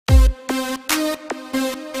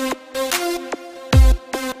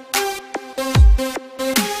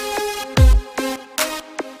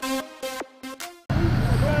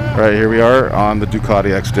Alright, here we are on the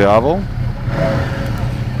Ducati XDiavel.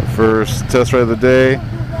 First test ride of the day.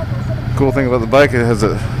 Cool thing about the bike, it has a,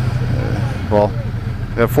 well,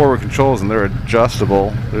 they have forward controls and they're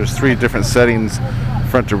adjustable. There's 3 different settings,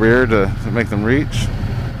 front to rear, to make them reach.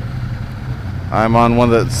 I'm on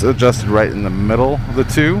one that's adjusted right in the middle of the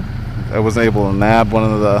 2. I wasn't able to nab one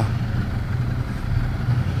of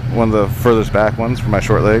the furthest back ones for my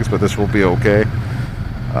short legs, but this will be okay.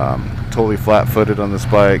 Totally flat-footed on this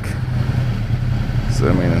bike. So,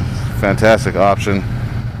 I mean, a fantastic option.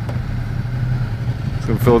 It's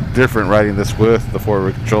going to feel different riding this with the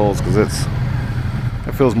forward controls, because it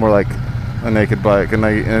feels more like a naked bike, a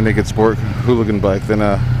naked sport hooligan bike than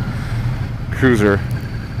a cruiser.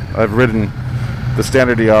 I've ridden the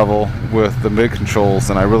standard Diavel with the mid controls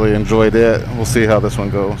and I really enjoyed it. We'll see how this one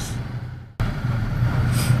goes.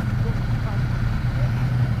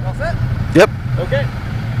 All set? Yep. Okay.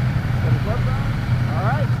 All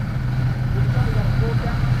right.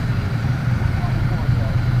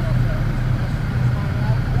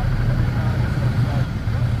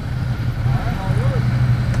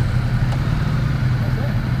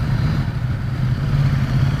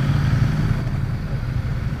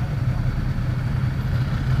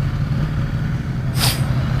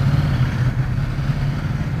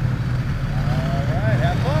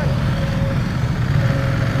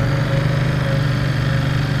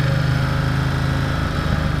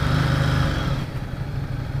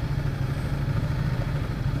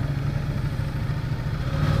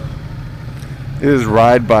 It is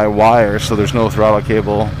ride by wire, so there's no throttle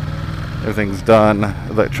cable. Everything's done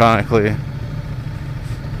electronically. It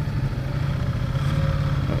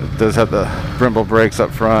does have the Brembo brakes up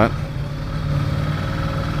front.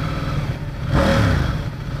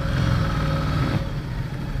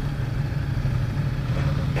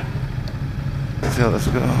 Let's see how this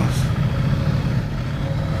goes.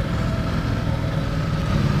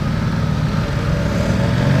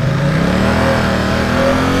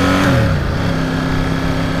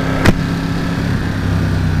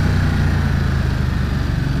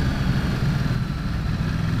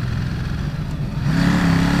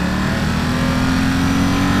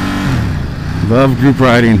 Love group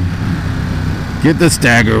riding. Get the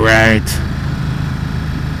stagger right.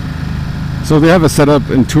 So they have a setup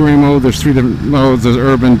in touring mode. There's 3 different modes. There's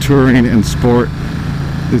urban, touring, and sport.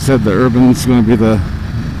 They said the urban's going to be the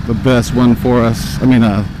best one for us. I mean,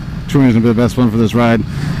 touring is going to be the best one for this ride.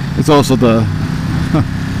 It's also the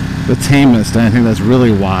the tamest, and I think that's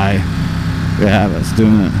really why they have us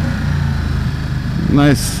doing it.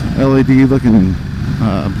 Nice LED looking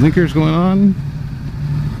blinkers going on.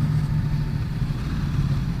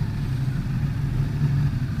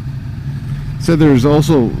 Said there's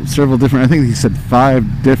also several different, I think he said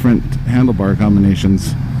 5 different handlebar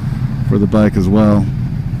combinations for the bike as well.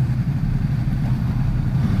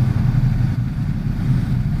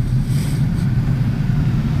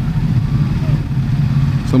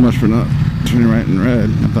 So much for not turning right and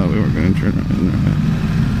red. I thought we weren't going to turn right and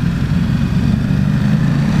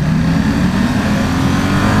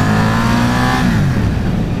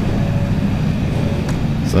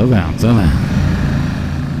red. Slow down, slow down.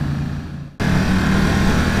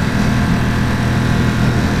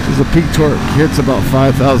 The peak torque hits about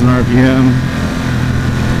 5,000 RPM.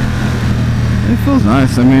 It feels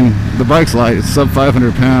nice. I mean, the bike's light. It's sub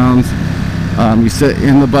 500 pounds. You sit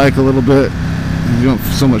in the bike a little bit. You don't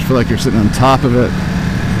so much feel like you're sitting on top of it.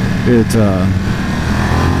 It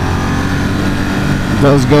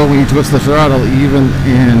does go when you twist the throttle, even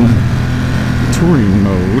in touring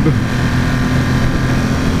mode.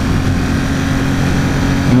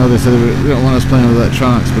 I know they said they don't want us playing with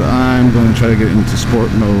electronics, but I'm going to try to get into sport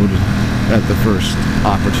mode at the first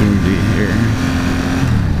opportunity here.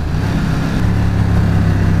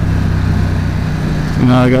 So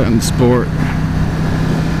now I got in sport.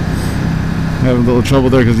 Having a little trouble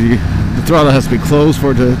there because the throttle has to be closed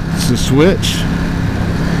for it to switch.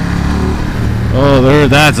 Oh,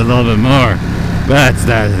 that's a little bit more. That's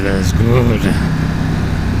good.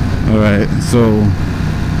 Alright, so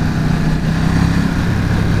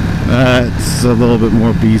that's a little bit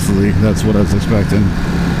more beastly. That's what I was expecting.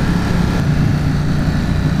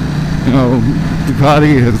 You know,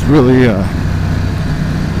 Ducati is really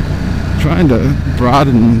trying to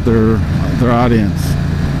broaden their audience,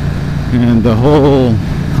 and the whole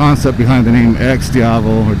concept behind the name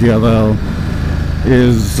XDiavel or Diavel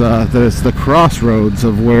is that it's the crossroads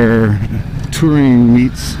of where touring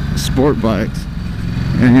meets sport bikes.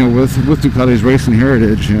 And you know, with Ducati's racing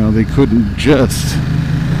heritage, you know, they couldn't just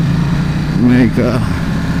make a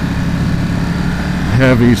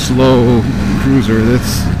heavy, slow cruiser.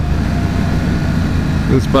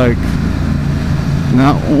 This bike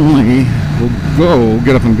not only will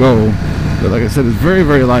get up and go, but like I said, it's very,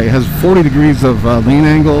 very light. It has 40 degrees of lean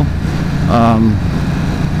angle.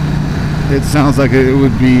 It sounds like it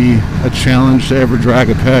would be a challenge to ever drag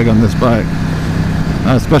a peg on this bike,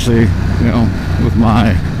 especially, you know, with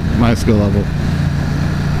my skill level.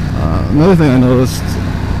 Another thing I noticed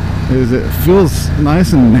is it feels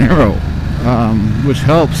nice and narrow, which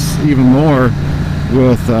helps even more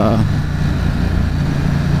with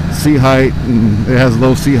seat height, and it has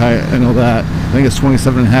low seat height. I know that. I think it's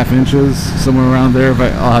 27.5 inches, somewhere around there.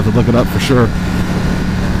 But I'll have to look it up for sure.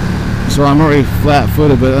 So I'm already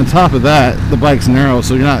flat-footed, but on top of that, the bike's narrow,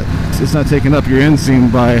 so it's not taking up your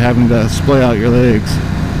inseam by having to splay out your legs.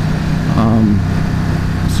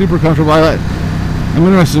 Super comfortable. I'm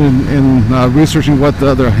interested in researching what the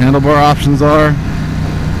other handlebar options are.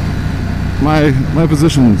 My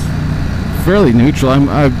position's fairly neutral.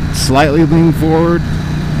 I slightly lean forward,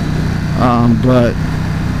 but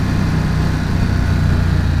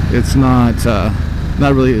it's not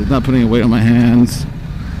putting a weight on my hands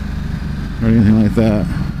or anything like that.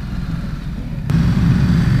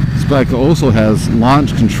 This bike also has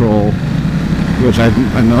launch control, which I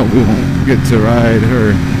know we won't get to ride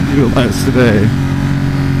or utilize today.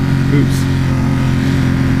 Oops.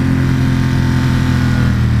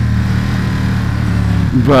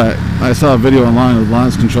 But I saw a video online of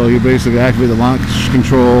launch control. You basically activate the launch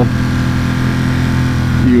control.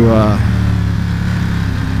 You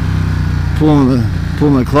pull on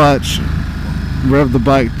the clutch, rev the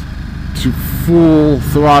bike to full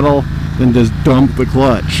throttle, then just dump the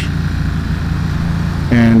clutch.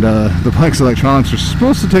 And the bike's electronics are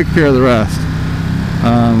supposed to take care of the rest.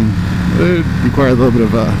 It requires a little bit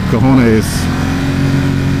of cojones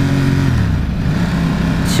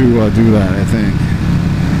to do that, I think.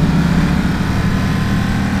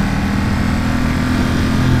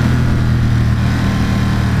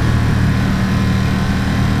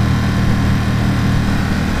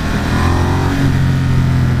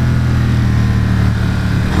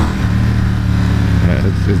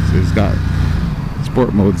 Yeah, it's got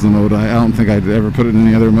sport mode's the mode. I don't think I'd ever put it in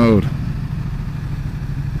any other mode.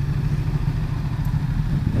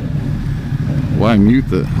 Why mute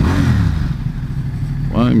the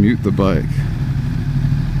bike?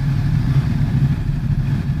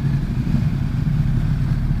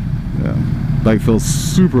 Yeah, bike feels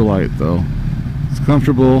super light though. It's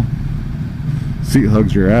comfortable. Seat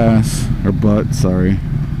hugs your ass or butt. Sorry,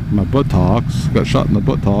 my buttocks got shot in the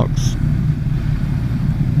buttocks.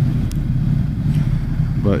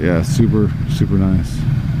 But yeah, super nice.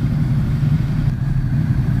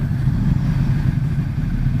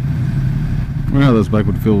 I wonder how this bike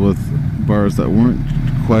would feel with bars that weren't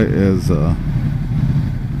quite as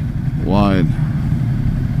wide.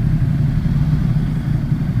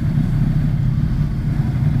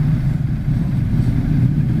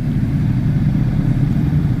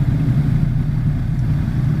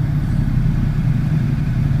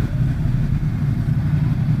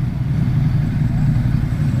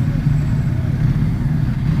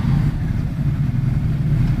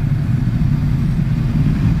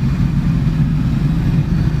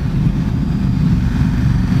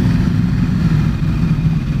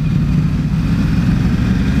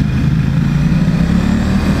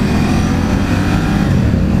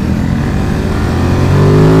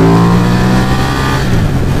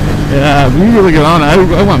 Yeah, when you really get on,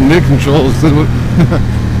 I want mid controls.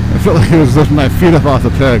 I felt like it was lifting my feet up off the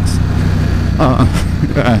pegs.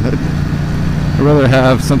 Yeah, I'd rather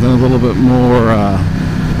have something a little bit more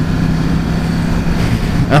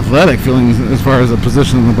athletic feeling as far as the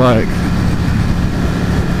position of the bike.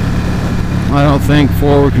 I don't think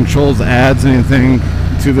forward controls adds anything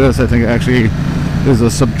to this. I think it actually is a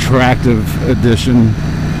subtractive addition,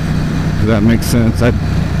 if that makes sense. I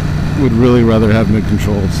would really rather have mid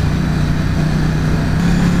controls.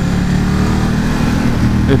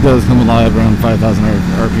 It does come alive around 5,000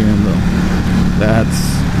 RPM though.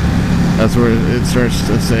 That's where it starts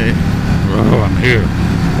to say, "Oh, I'm here."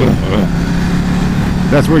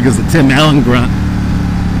 That's where it gets the Tim Allen grunt.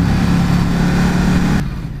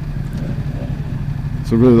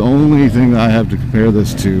 So really the only thing that I have to compare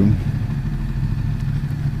this to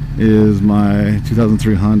is my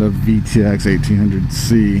 2003 Honda VTX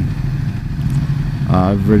 1800C.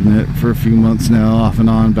 I've ridden it for a few months now, off and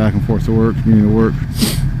on, back and forth to work, commuting to work.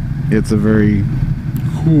 It's a very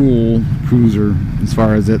cool cruiser as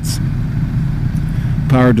far as its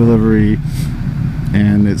power delivery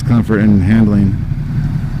and its comfort and handling.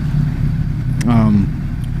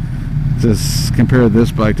 Just compare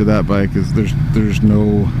this bike to that bike, is there's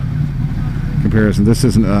no comparison. This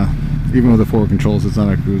isn't a Even with the 4 controls, it's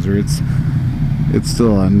not a cruiser. It's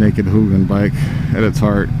still a naked hooligan bike at its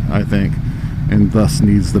heart, I think, and thus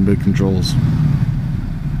needs the mid controls.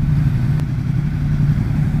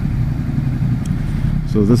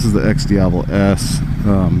 So this is the XDiavel S.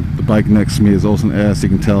 The bike next to me is also an S. You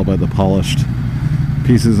can tell by the polished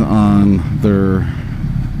pieces on their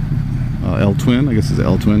L-twin. I guess it's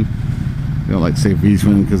L-twin. They don't like to say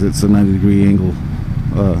V-twin because it's a 90-degree angle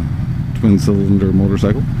twin-cylinder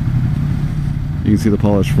motorcycle. You can see the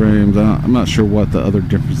polished frames. I'm not sure what the other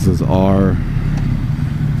differences are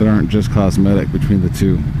that aren't just cosmetic between the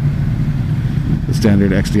two. The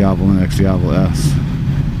standard XDiavel and XDiavel S.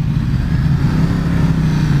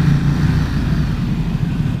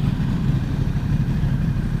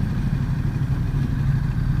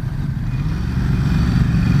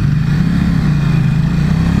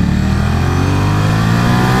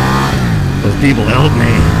 Those people help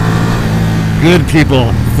me. Good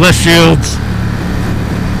people. Flesh shields.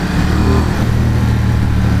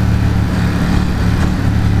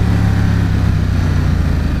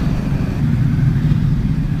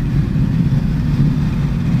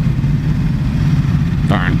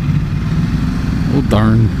 Darn. Oh,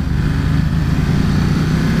 darn.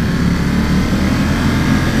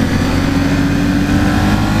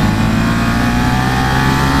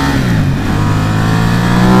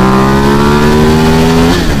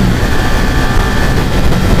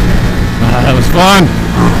 That was fun.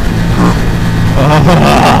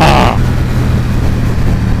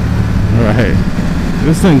 All right.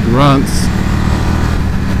 This thing grunts.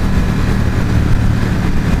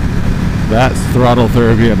 That's throttle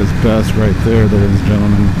therapy at its best right there, ladies and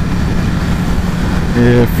gentlemen.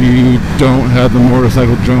 If you don't have the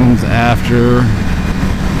Motorcycle Jones after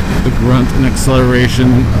the grunt and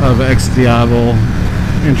acceleration of XDiavel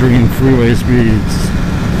entering freeway speeds,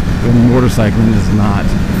 then motorcycling is not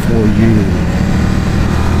for you.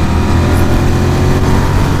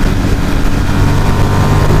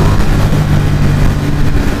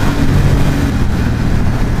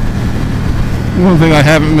 One thing I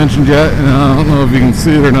haven't mentioned yet, and I don't know if you can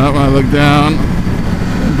see it or not when I look down,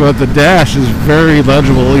 but the dash is very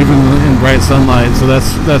legible even in bright sunlight, so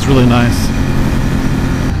that's really nice.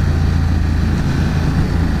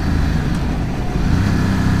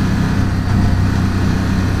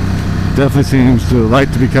 Definitely seems to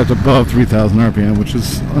like to be kept above 3,000 RPM, which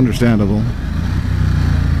is understandable.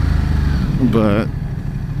 But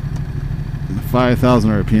 5,000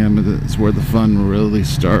 RPM is where the fun really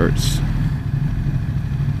starts.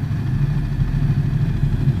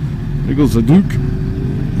 There goes the Duke.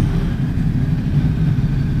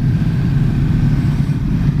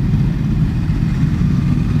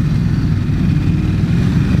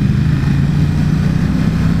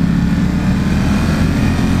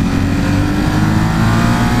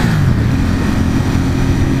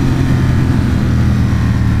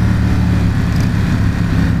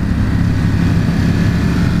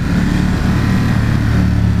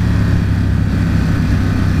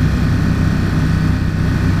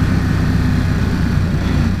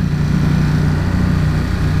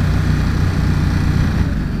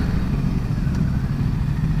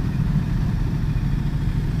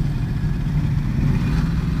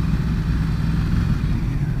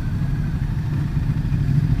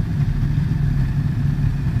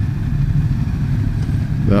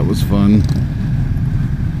 That was fun.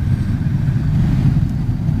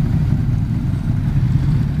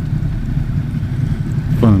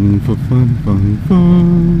 Fun.